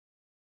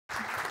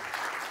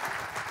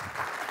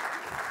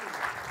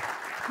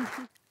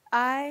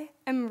I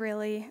am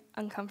really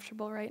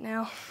uncomfortable right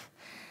now.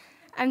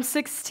 I'm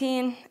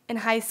 16 in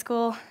high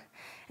school,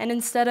 and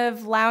instead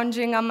of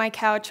lounging on my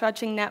couch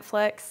watching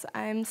Netflix,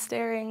 I'm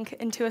staring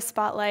into a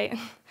spotlight.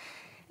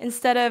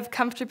 Instead of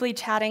comfortably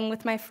chatting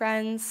with my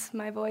friends,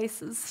 my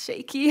voice is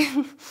shaky.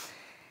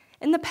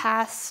 In the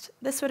past,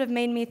 this would have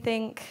made me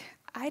think,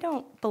 I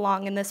don't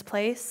belong in this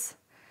place.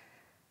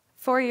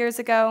 4 years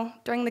ago,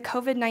 during the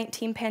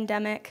COVID-19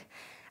 pandemic,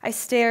 I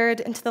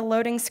stared into the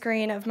loading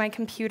screen of my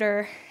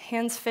computer,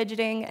 hands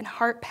fidgeting and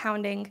heart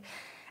pounding,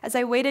 as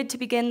I waited to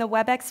begin the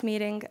WebEx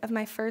meeting of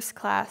my first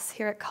class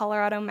here at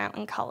Colorado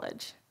Mountain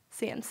College,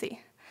 CMC.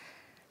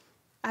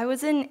 I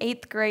was in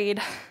 8th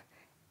grade,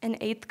 an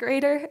 8th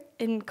grader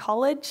in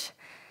college,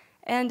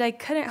 and I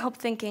couldn't help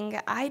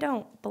thinking, I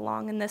don't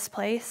belong in this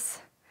place.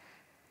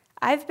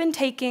 I've been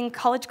taking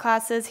college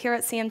classes here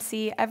at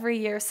CMC every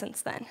year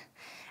since then,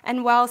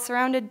 and while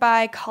surrounded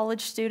by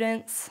college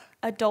students,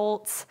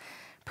 adults,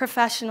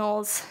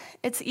 professionals,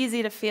 it's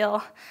easy to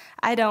feel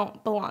I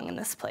don't belong in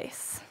this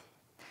place.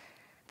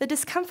 The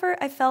discomfort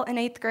I felt in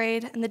 8th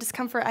grade and the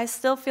discomfort I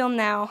still feel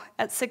now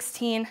at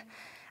 16,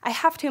 I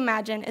have to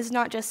imagine is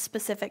not just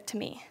specific to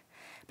me,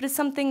 but is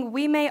something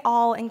we may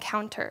all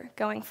encounter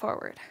going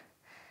forward.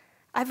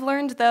 I've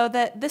learned, though,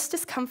 that this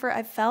discomfort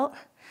I've felt,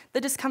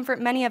 the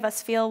discomfort many of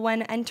us feel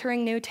when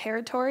entering new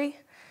territory,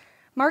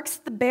 marks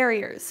the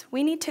barriers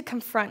we need to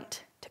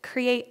confront to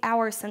create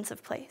our sense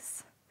of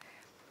place.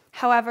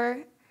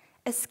 However,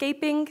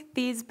 escaping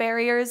these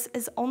barriers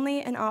is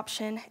only an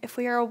option if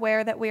we are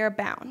aware that we are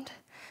bound,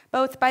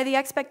 both by the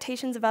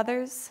expectations of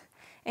others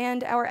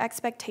and our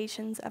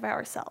expectations of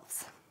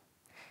ourselves.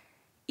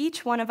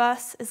 Each one of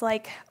us is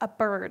like a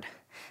bird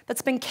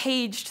that's been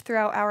caged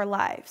throughout our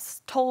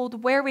lives,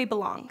 told where we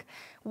belong,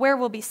 where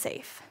we'll be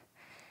safe.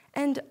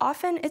 And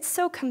often it's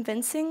so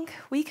convincing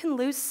we can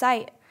lose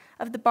sight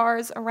of the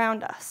bars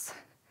around us.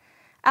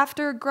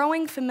 After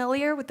growing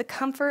familiar with the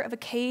comfort of a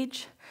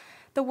cage,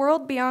 the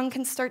world beyond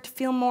can start to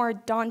feel more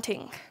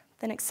daunting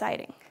than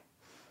exciting.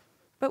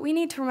 But we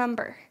need to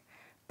remember,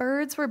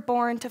 birds were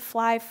born to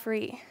fly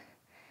free.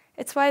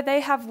 It's why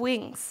they have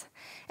wings,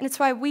 and it's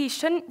why we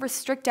shouldn't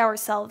restrict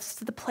ourselves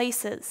to the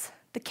places,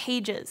 the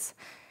cages,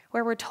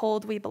 where we're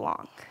told we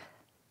belong.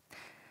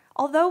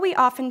 Although we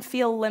often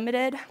feel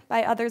limited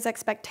by others'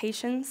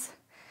 expectations,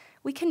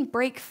 we can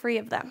break free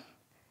of them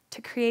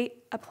to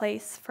create a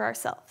place for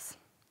ourselves.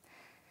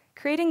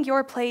 Creating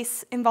your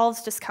place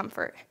involves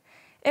discomfort.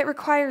 It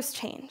requires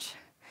change,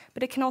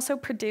 but it can also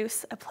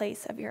produce a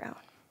place of your own.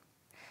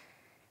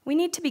 We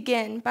need to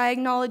begin by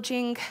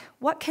acknowledging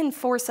what can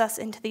force us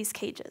into these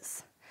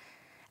cages.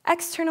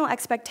 External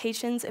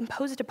expectations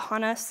imposed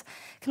upon us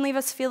can leave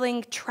us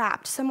feeling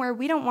trapped somewhere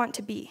we don't want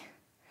to be.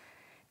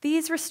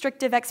 These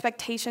restrictive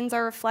expectations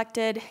are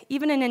reflected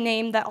even in a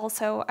name that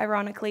also,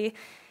 ironically,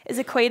 is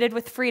equated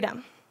with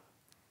freedom: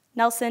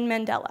 Nelson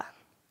Mandela.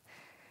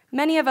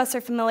 Many of us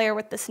are familiar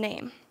with this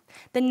name,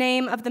 the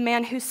name of the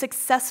man who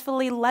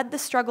successfully led the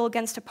struggle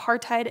against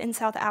apartheid in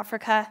South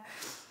Africa.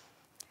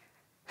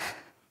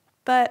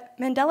 But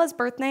Mandela's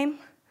birth name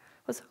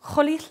was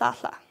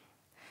Rolihlahla.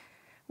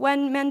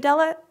 When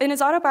Mandela, in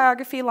his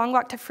autobiography, Long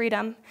Walk to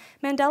Freedom,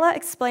 Mandela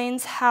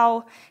explains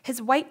how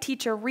his white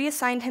teacher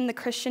reassigned him the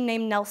Christian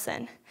name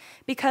Nelson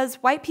because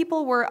white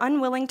people were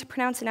unwilling to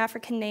pronounce an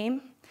African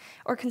name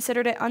or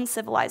considered it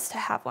uncivilized to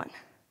have one.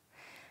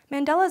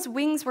 Mandela's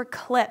wings were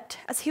clipped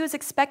as he was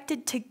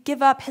expected to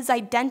give up his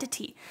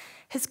identity,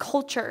 his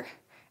culture,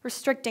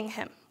 restricting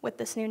him with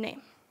this new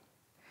name.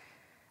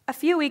 A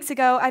few weeks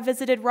ago, I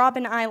visited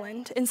Robben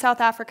Island in South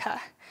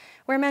Africa,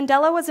 where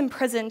Mandela was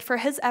imprisoned for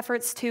his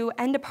efforts to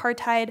end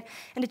apartheid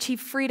and achieve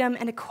freedom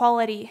and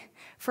equality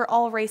for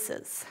all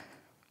races.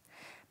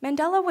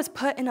 Mandela was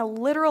put in a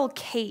literal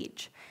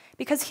cage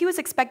because he was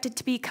expected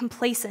to be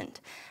complacent,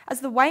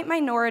 as the white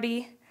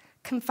minority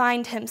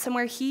confined him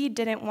somewhere he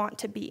didn't want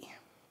to be.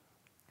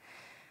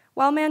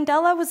 While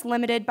Mandela was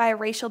limited by a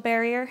racial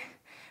barrier,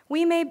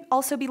 we may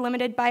also be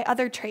limited by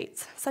other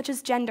traits, such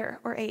as gender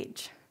or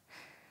age.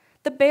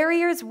 The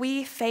barriers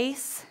we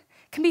face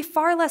can be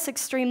far less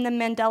extreme than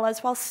Mandela's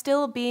while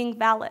still being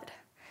valid.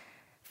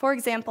 For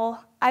example,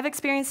 I've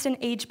experienced an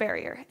age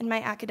barrier in my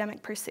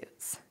academic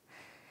pursuits.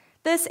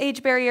 This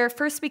age barrier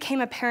first became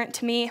apparent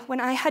to me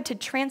when I had to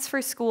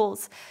transfer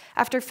schools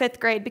after 5th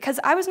grade because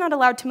I was not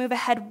allowed to move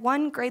ahead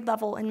one grade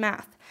level in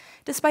math,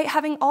 despite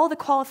having all the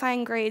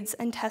qualifying grades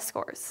and test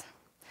scores.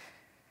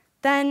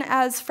 Then,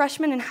 as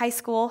freshmen in high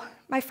school,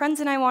 my friends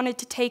and I wanted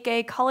to take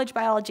a college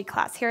biology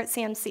class here at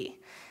CMC,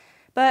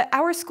 but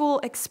our school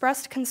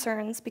expressed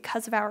concerns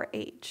because of our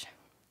age.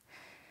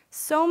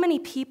 So many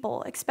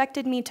people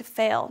expected me to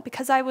fail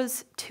because I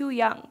was too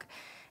young,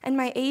 and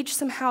my age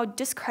somehow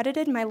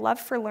discredited my love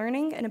for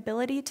learning and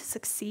ability to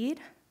succeed,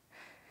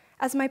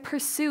 as my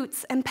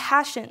pursuits and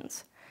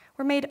passions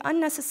were made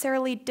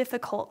unnecessarily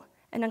difficult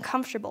and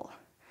uncomfortable.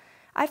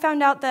 I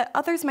found out that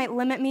others might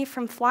limit me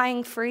from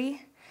flying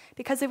free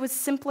because it was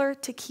simpler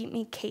to keep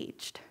me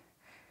caged.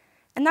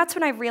 And that's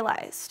when I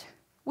realized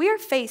We are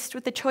faced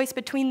with the choice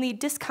between the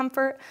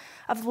discomfort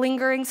of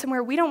lingering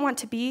somewhere we don't want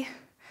to be,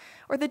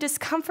 or the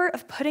discomfort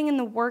of putting in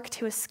the work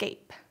to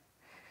escape.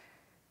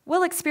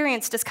 We'll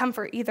experience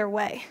discomfort either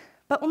way,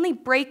 but only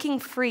breaking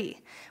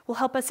free will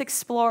help us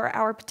explore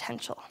our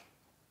potential.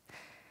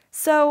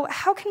 So,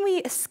 how can we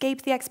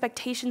escape the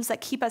expectations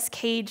that keep us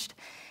caged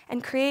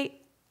and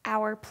create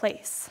our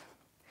place?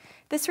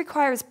 This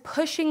requires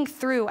pushing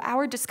through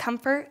our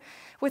discomfort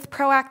with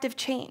proactive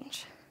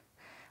change.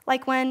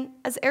 Like when,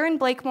 as Aaron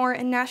Blakemore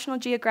in National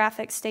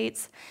Geographic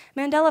states,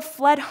 Mandela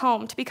fled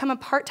home to become a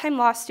part-time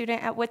law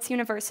student at Wits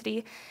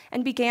University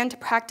and began to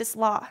practice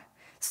law,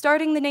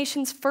 starting the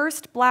nation's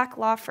first Black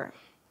law firm.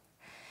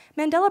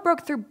 Mandela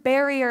broke through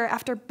barrier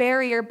after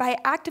barrier by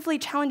actively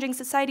challenging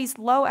society's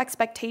low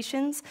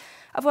expectations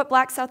of what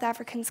Black South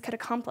Africans could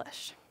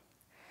accomplish.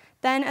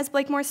 Then, as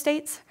Blakemore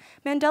states,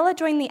 Mandela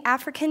joined the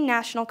African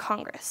National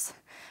Congress,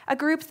 a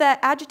group that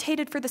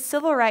agitated for the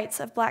civil rights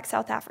of Black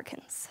South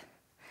Africans.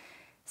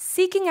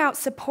 Seeking out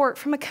support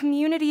from a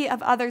community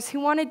of others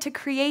who wanted to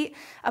create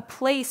a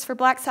place for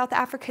Black South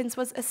Africans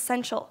was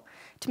essential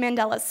to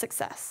Mandela's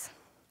success.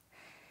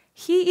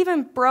 He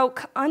even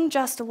broke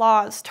unjust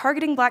laws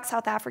targeting Black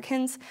South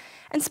Africans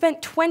and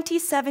spent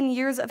 27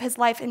 years of his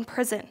life in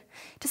prison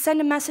to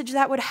send a message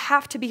that would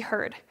have to be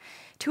heard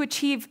to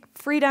achieve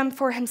freedom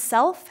for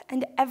himself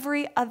and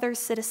every other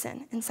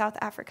citizen in South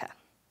Africa.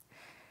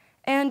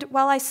 And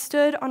while I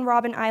stood on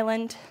Robben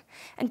Island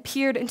and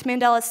peered into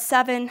Mandela's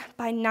 7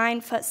 by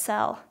 9 foot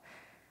cell,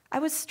 I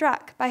was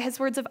struck by his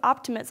words of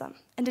optimism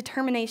and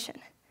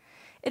determination.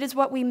 It is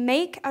what we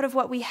make out of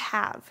what we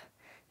have,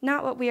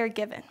 not what we are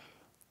given.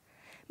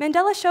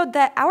 Mandela showed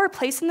that our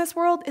place in this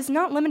world is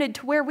not limited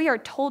to where we are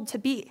told to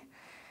be.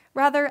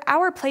 Rather,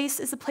 our place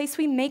is the place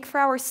we make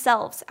for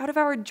ourselves, out of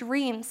our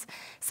dreams,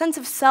 sense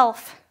of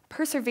self,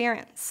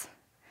 perseverance.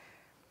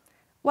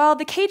 While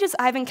the cages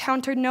I've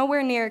encountered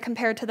nowhere near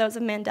compared to those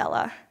of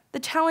Mandela, the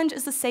challenge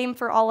is the same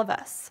for all of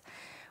us.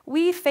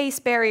 We face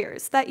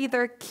barriers that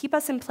either keep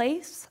us in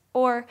place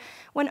or,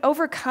 when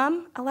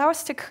overcome, allow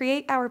us to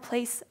create our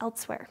place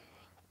elsewhere.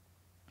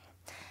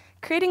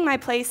 Creating my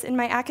place in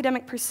my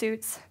academic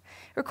pursuits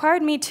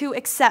required me to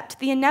accept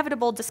the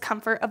inevitable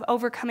discomfort of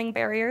overcoming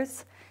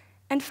barriers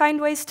and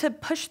find ways to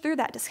push through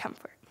that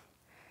discomfort.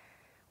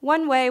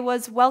 One way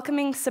was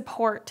welcoming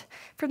support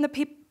from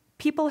the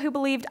people who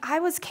believed I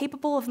was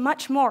capable of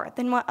much more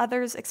than what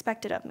others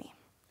expected of me.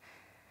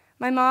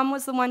 My mom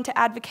was the one to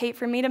advocate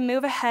for me to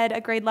move ahead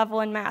a grade level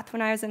in math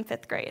when I was in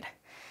 5th grade.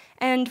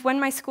 And when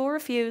my school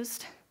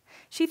refused,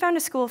 she found a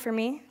school for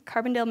me,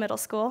 Carbondale Middle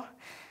School,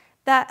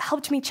 that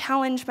helped me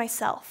challenge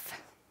myself.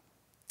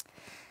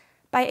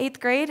 By 8th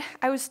grade,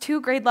 I was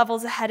 2 grade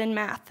levels ahead in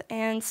math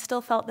and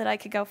still felt that I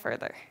could go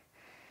further.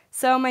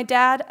 So my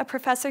dad, a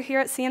professor here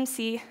at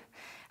CMC,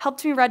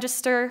 helped me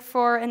register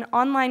for an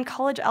online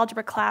college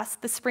algebra class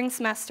the spring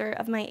semester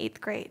of my 8th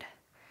grade.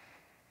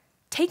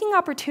 Taking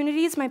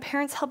opportunities my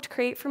parents helped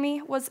create for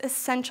me was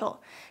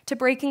essential to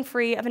breaking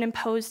free of an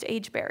imposed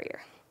age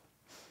barrier.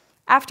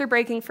 After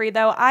breaking free,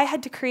 though, I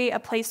had to create a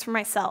place for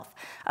myself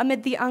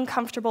amid the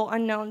uncomfortable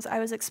unknowns I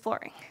was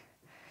exploring.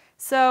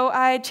 So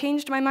I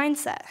changed my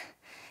mindset.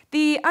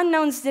 The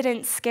unknowns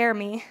didn't scare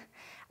me.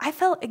 I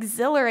felt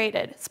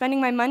exhilarated spending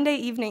my Monday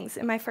evenings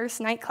in my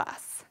first night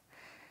class.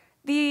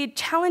 The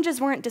challenges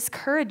weren't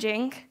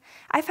discouraging.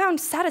 I found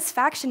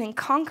satisfaction in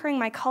conquering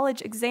my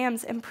college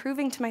exams and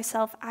proving to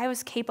myself I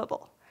was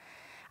capable.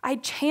 I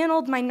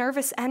channeled my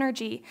nervous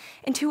energy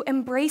into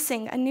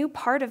embracing a new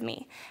part of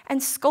me and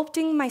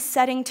sculpting my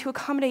setting to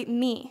accommodate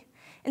me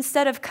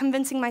instead of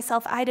convincing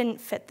myself I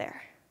didn't fit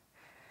there.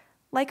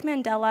 Like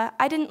Mandela,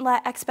 I didn't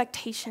let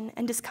expectation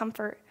and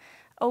discomfort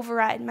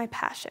override my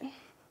passion.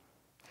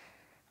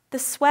 The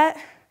sweat,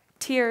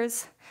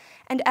 tears,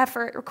 and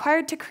effort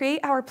required to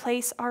create our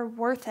place are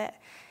worth it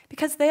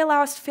because they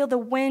allow us to feel the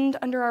wind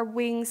under our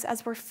wings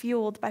as we're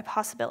fueled by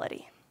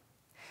possibility.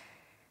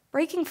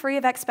 Breaking free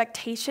of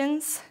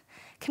expectations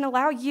can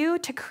allow you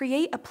to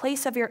create a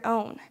place of your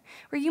own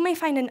where you may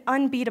find an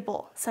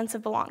unbeatable sense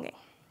of belonging.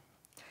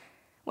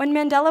 When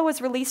Mandela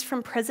was released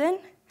from prison,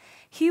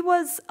 he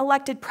was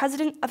elected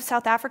president of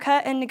South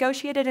Africa and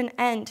negotiated an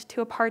end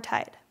to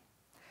apartheid.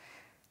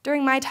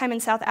 During my time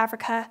in South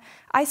Africa,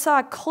 I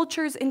saw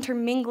cultures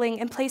intermingling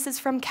in places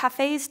from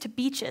cafes to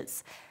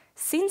beaches,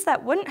 scenes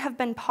that wouldn't have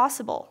been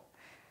possible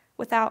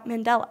without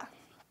Mandela.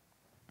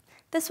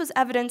 This was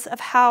evidence of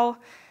how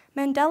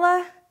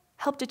Mandela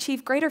helped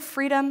achieve greater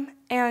freedom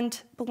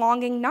and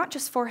belonging not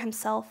just for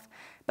himself,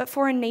 but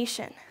for a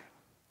nation.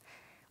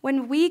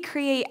 When we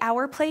create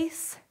our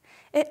place,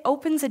 it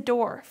opens a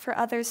door for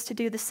others to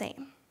do the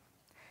same.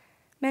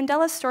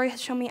 Mandela's story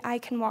has shown me I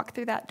can walk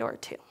through that door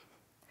too.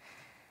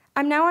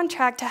 I'm now on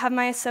track to have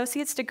my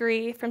associate's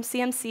degree from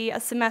CMC a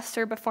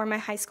semester before my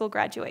high school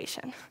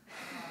graduation.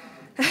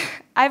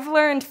 I've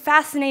learned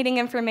fascinating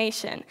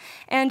information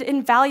and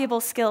invaluable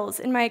skills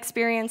in my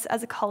experience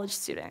as a college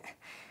student.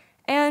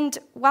 And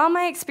while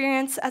my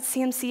experience at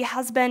CMC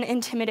has been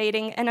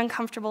intimidating and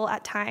uncomfortable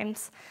at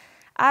times,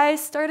 I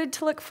started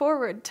to look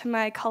forward to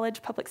my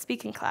college public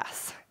speaking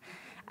class.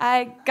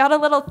 I got a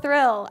little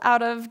thrill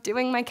out of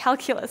doing my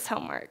calculus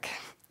homework.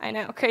 I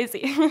know,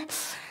 crazy.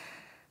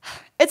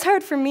 It's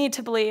hard for me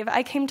to believe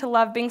I came to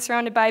love being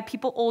surrounded by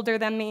people older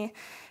than me,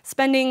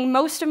 spending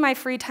most of my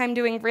free time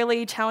doing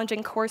really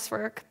challenging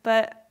coursework,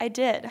 but I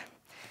did.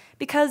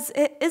 Because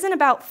it isn't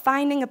about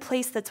finding a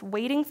place that's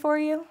waiting for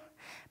you,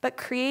 but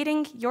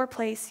creating your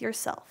place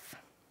yourself.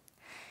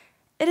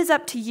 It is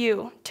up to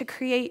you to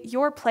create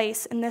your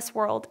place in this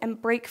world and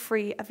break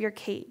free of your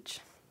cage.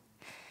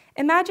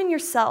 Imagine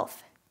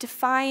yourself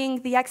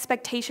defying the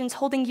expectations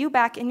holding you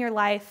back in your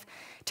life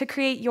to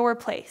create your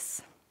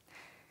place.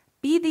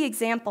 Be the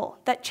example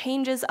that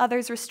changes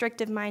others'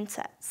 restrictive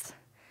mindsets.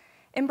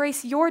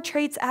 Embrace your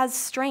traits as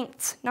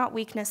strengths, not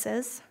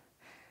weaknesses.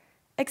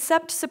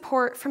 Accept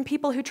support from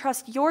people who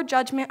trust your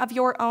judgment of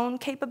your own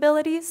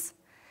capabilities,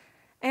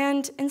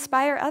 and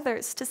inspire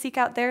others to seek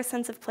out their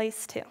sense of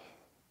place too.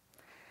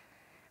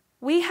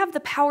 We have the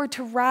power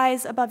to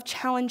rise above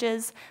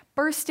challenges,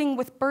 bursting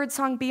with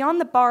birdsong beyond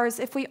the bars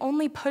if we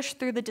only push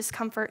through the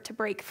discomfort to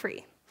break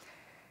free.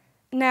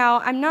 Now,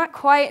 I'm not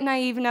quite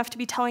naive enough to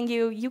be telling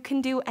you you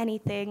can do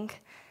anything,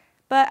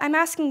 but I'm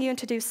asking you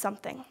to do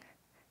something.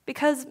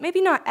 Because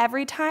maybe not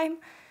every time,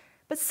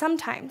 but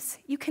sometimes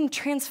you can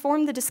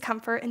transform the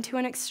discomfort into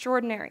an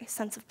extraordinary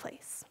sense of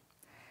place.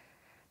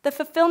 The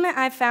fulfillment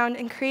I've found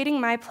in creating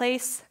my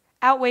place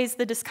outweighs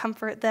the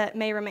discomfort that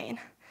may remain.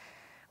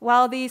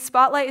 While the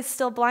spotlight is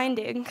still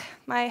blinding,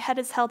 my head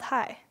is held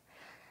high.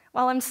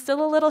 While I'm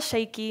still a little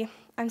shaky,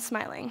 I'm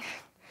smiling.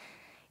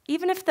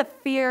 Even if the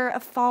fear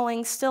of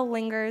falling still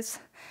lingers,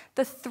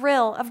 the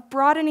thrill of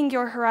broadening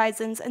your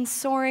horizons and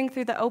soaring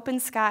through the open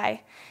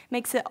sky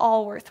makes it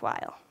all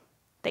worthwhile.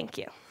 Thank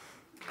you.